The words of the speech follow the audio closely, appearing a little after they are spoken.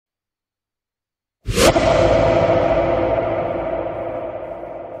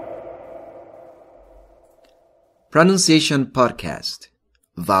Pronunciation Podcast.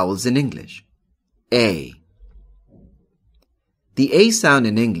 Vowels in English. A. The A sound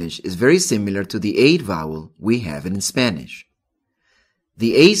in English is very similar to the 8 vowel we have in Spanish.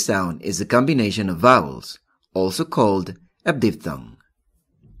 The A sound is a combination of vowels, also called a diphthong.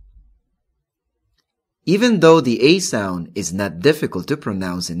 Even though the A sound is not difficult to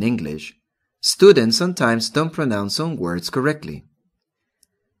pronounce in English, students sometimes don't pronounce some words correctly.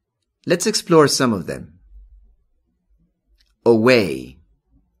 Let's explore some of them. Away,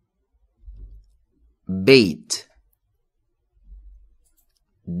 bait,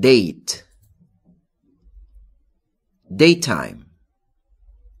 date, daytime,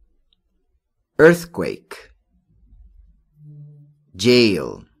 earthquake,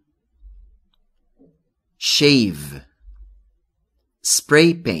 jail, shave,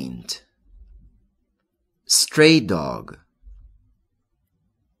 spray paint, stray dog.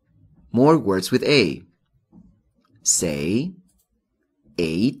 More words with A. Say,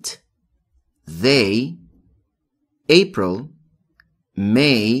 ate, they, April,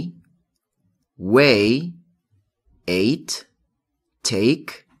 May, way, ate,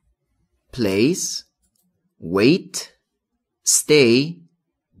 take, place, wait, stay,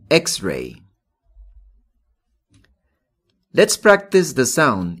 X-ray. Let's practice the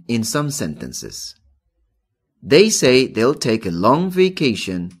sound in some sentences. They say they'll take a long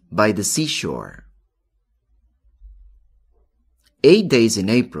vacation by the seashore. 8 days in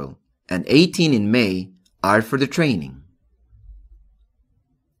April and 18 in May are for the training.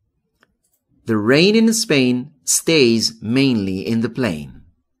 The rain in Spain stays mainly in the plain.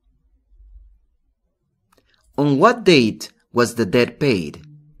 On what date was the debt paid?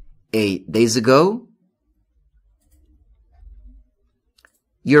 8 days ago?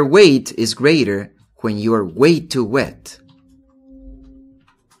 Your weight is greater when you're way too wet.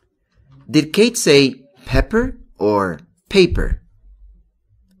 Did Kate say pepper or paper?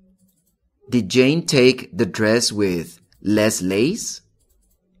 Did Jane take the dress with less lace?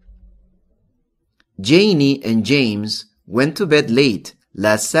 Janie and James went to bed late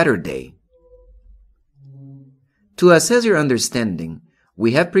last Saturday. To assess your understanding,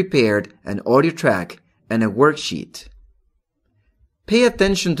 we have prepared an audio track and a worksheet. Pay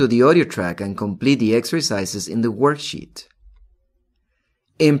attention to the audio track and complete the exercises in the worksheet.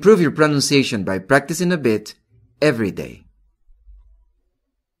 Improve your pronunciation by practicing a bit every day.